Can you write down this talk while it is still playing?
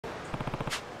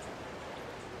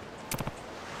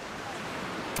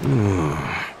Oh.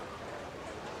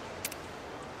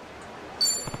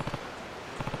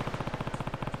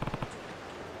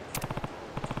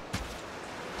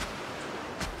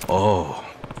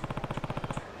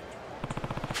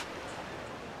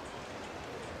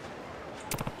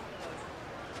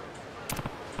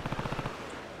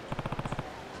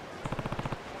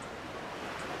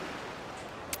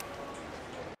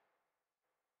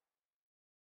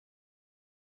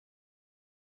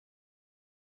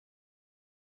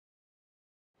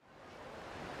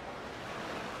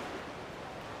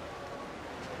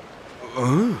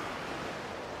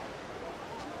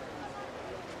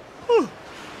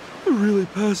 I really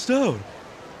passed out.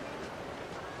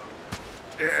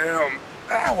 Damn,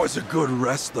 that was a good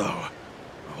rest, though.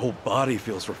 My whole body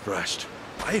feels refreshed,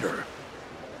 lighter.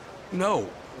 No,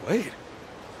 wait.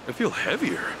 I feel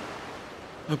heavier.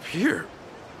 Up here,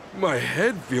 my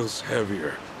head feels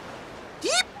heavier.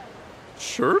 Deep.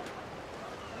 Chirp?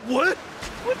 What?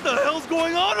 What the hell's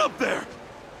going on up there?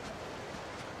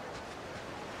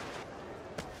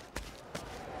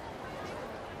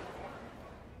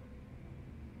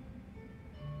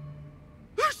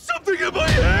 There's something in my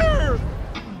hair!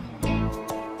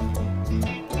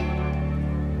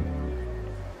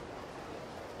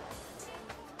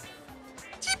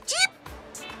 Cheep, cheep!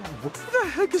 What the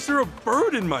heck is there a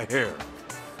bird in my hair?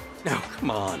 Now, come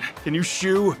on. Can you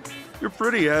shoo? You're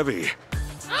pretty heavy.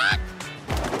 Ow!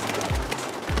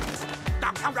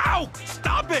 Ow!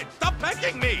 Stop it! Stop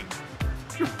pecking me!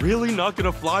 You're really not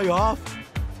gonna fly off?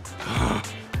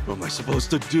 What am I supposed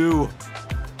to do?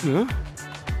 Huh?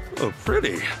 Oh,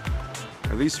 pretty.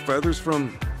 Are these feathers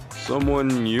from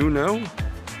someone you know?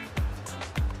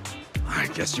 I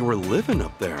guess you were living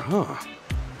up there, huh?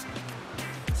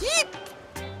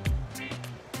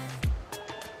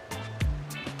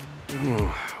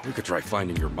 We could try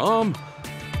finding your mom.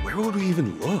 Where would we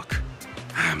even look?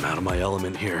 I'm out of my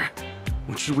element here.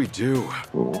 What should we do?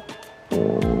 Oh,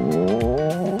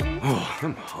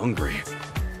 I'm hungry.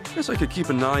 Guess I could keep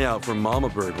an eye out for Mama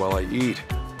Bird while I eat.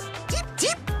 Tip,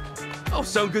 tip. Oh,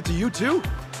 sound good to you too?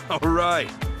 All right,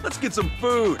 let's get some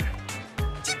food.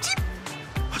 Tip, tip.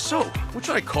 So, what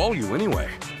should I call you anyway?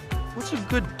 What's a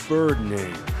good bird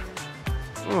name?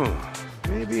 Oh,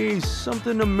 maybe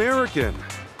something American.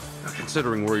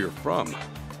 Considering where you're from.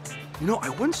 You know, I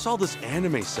once saw this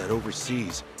anime set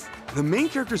overseas. The main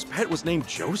character's pet was named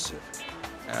Joseph.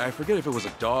 I forget if it was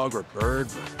a dog or bird,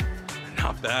 but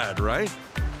not bad, right?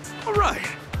 All right,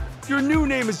 your new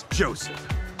name is Joseph.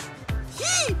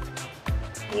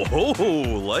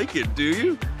 Whoa, like it, do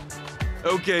you?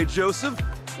 Okay, Joseph,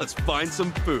 let's find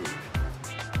some food.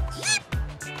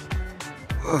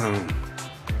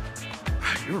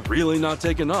 You're really not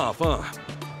taking off, huh?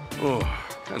 Oh.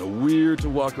 Kind of weird to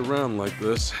walk around like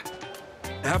this.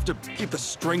 I have to keep the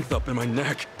strength up in my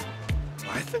neck.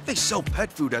 I think they sell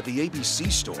pet food at the ABC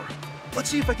store. Let's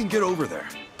see if I can get over there.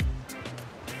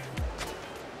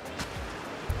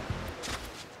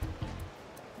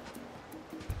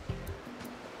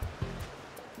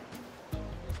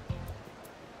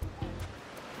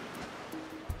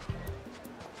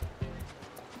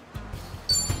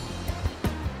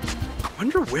 I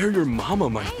wonder where your mama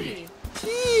might be.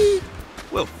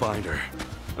 We'll find her.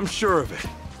 I'm sure of it.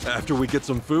 After we get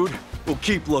some food, we'll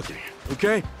keep looking,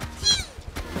 okay?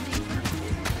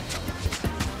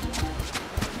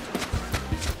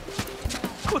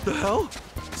 What the hell?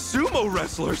 Sumo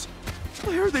wrestlers?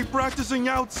 Why are they practicing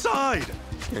outside?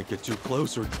 Can't get too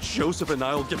close or Joseph and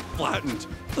I'll get flattened.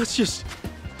 Let's just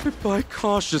get by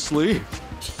cautiously.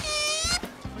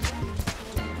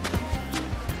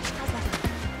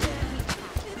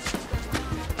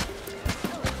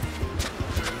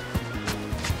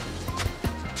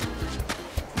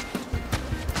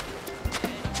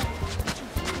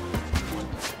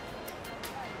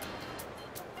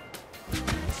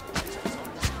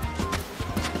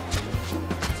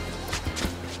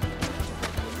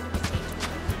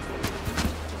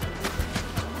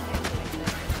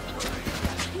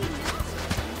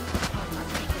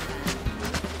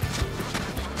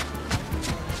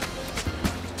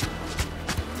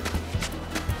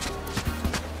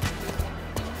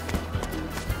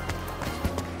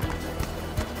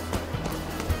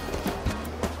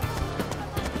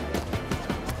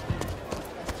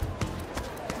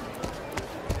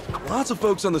 Lots of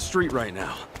folks on the street right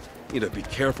now. Need to be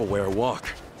careful where I walk.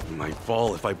 I might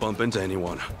fall if I bump into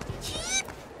anyone.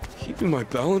 Keeping my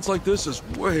balance like this is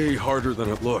way harder than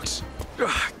it looks. Ugh,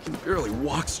 I can barely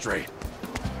walk straight.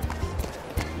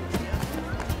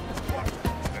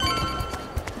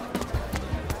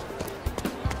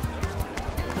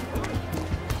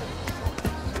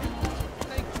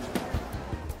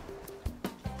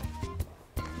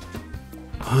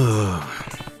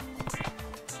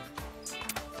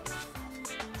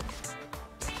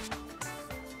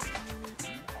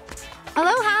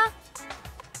 Aloha!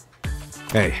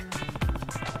 Hey.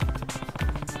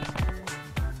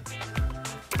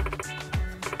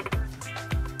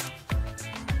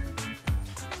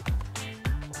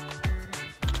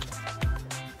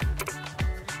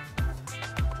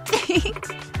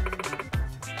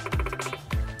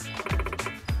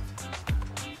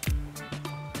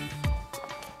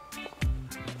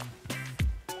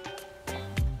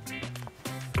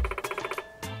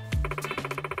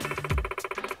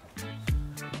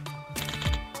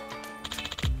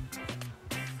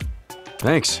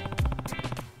 Thanks.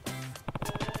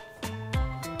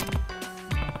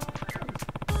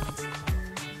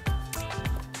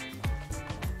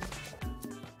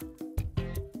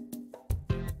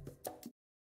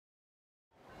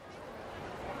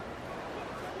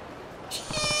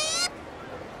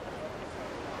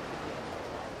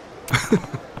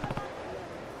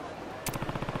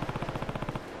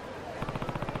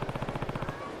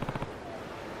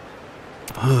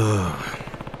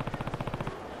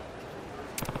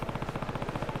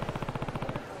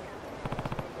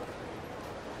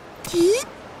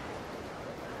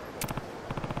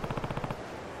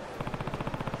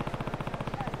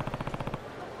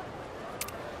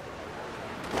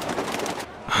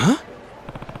 Huh?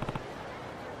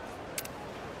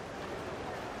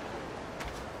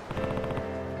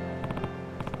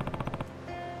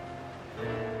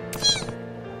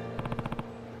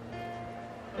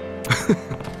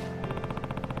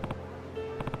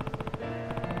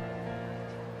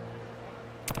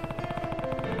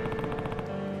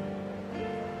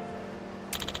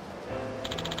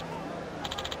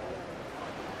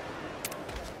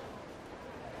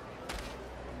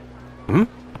 Hmm?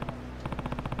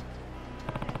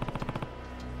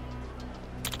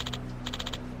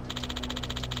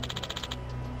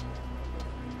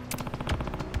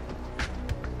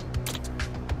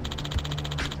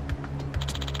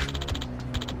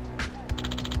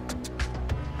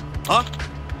 Huh?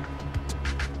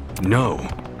 No.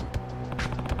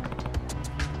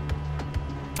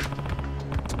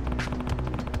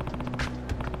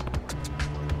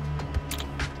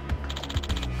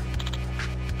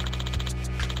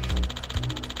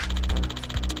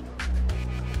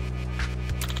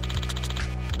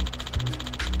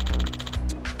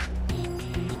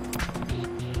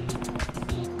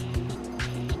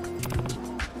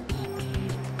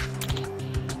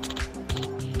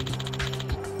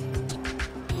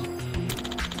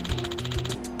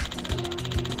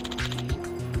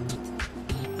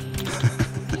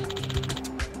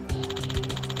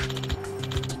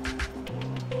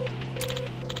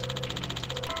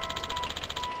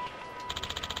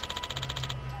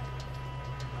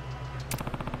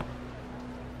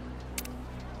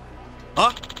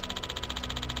 Huh?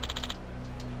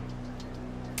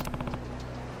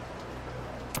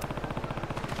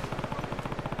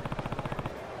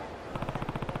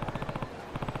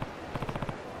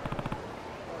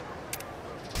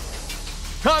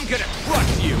 I'm gonna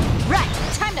crush you! Right,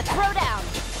 time to throw down!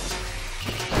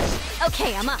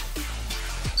 Okay, I'm up.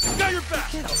 Got your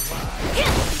back!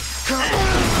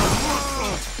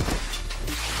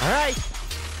 Alright.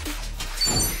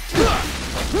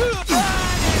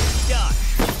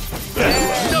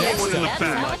 No Yes, more than the that's how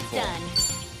back. it's done.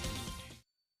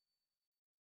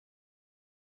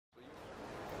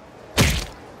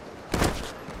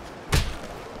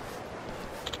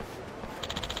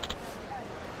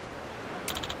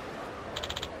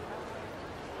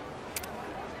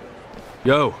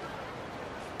 Yo.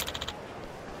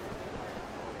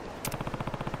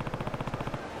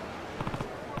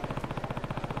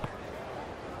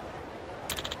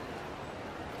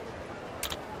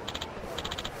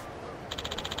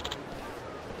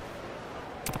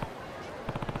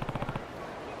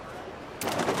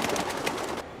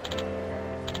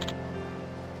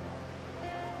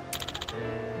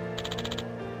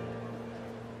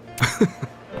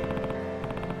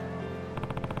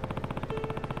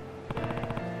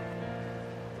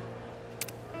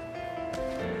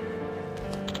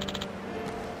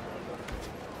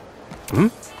 Hmm?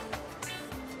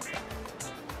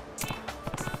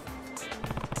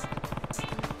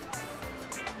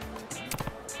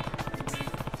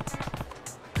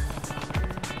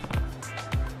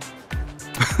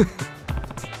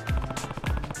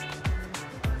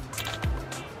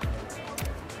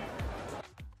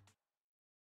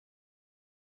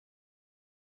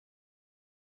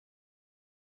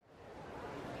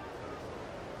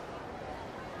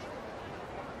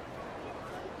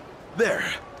 There.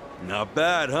 Not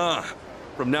bad, huh?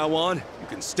 From now on, you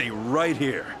can stay right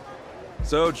here.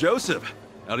 So, Joseph,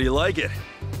 how do you like it?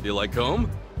 Do you like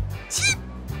home?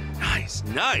 Nice,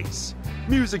 nice.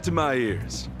 Music to my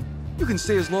ears. You can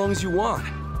stay as long as you want,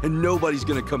 and nobody's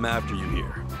gonna come after you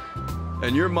here.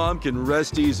 And your mom can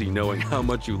rest easy knowing how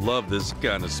much you love this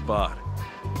kind of spot.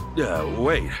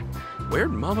 Wait,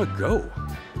 where'd Mama go?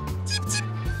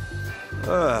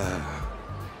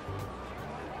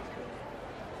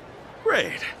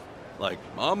 Great. Like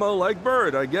Mama, like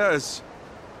Bird, I guess.